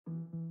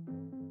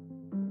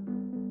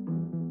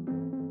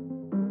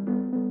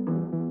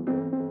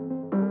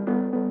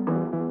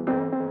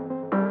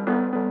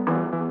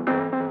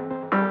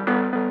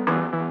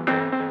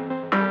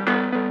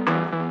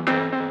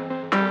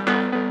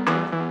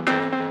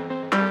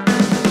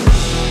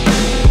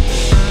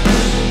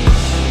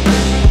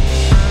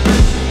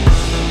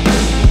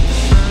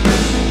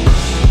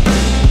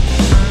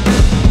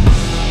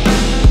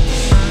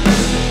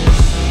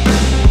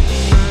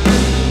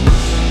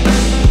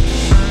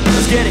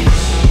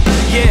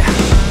yeah.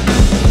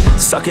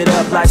 Suck it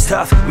up, life's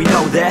tough, we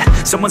know that.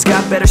 Someone's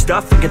got better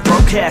stuff and can throw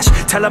cash.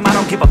 Tell them I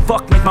don't give a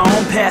fuck, make my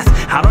own path.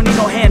 I don't need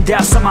no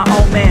handouts, I'm my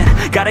own man.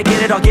 Gotta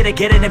get it, I'll get it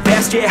and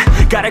fast, yeah.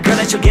 Got a girl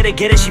and she'll get it,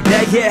 she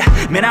bad, yeah.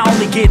 Man, I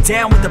only get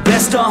down with the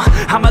best,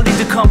 I'ma leave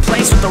the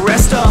complaints with the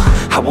rest,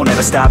 I won't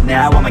ever stop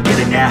now, I'ma get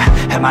it now.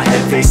 Have my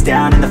head face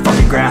down in the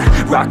fucking ground.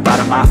 Rock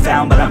bottom I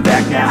found, but I'm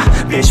back now.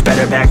 Bitch,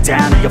 better back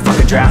down or you'll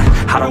fucking drown.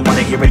 I don't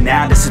wanna hear it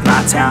now, this is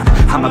my town.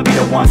 I'ma be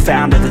the one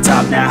found at the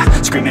top now.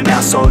 Screaming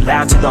out so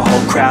loud to the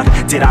whole crowd.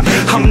 Did I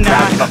make you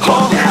proud? Give a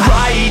fuck now.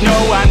 Alright, no,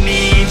 I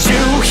need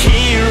you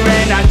here,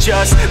 and I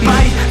just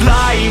might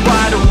lie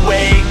wide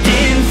awake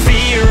in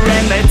fear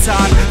and let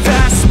time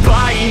pass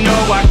by.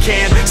 No, I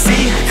can't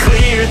see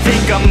clear,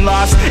 think I'm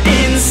lost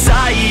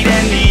inside,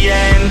 and the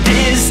end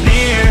is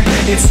near.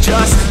 It's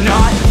just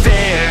not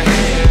fair.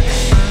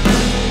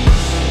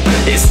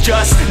 It's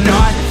just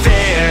not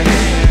fair.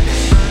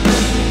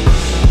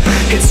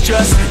 It's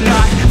just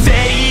not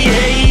fair.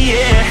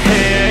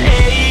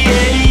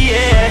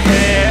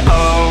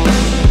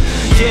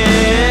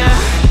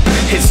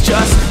 It's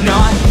just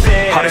not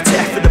fair. Heart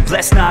attack for the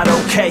blessed, not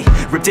okay.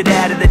 Ripped it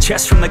out of the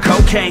chest from the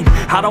cocaine.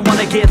 I don't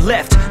wanna get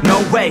left, no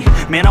way.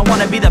 Man, I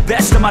wanna be the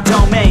best of my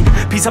domain.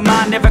 Peace of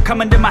mind never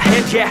coming to my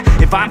head, yeah.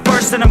 If I'm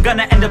first, then I'm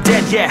gonna end up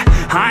dead, yeah.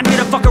 I ain't here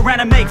to fuck around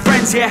and make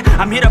friends, yeah.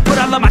 I'm here to put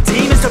all of my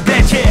demons to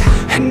bed, yeah.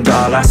 And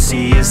all I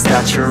see is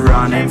that you're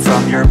running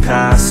from your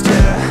past,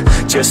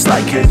 yeah. Just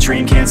like a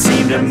dream, can't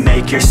seem to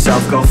make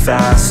yourself go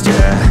fast,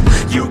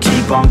 yeah. You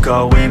keep on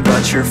going,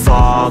 but you're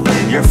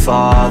falling, you're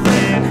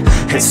falling.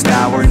 It's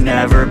now or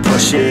never,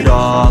 push it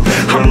all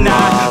in. I'm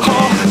not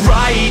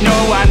alright, no,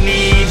 I need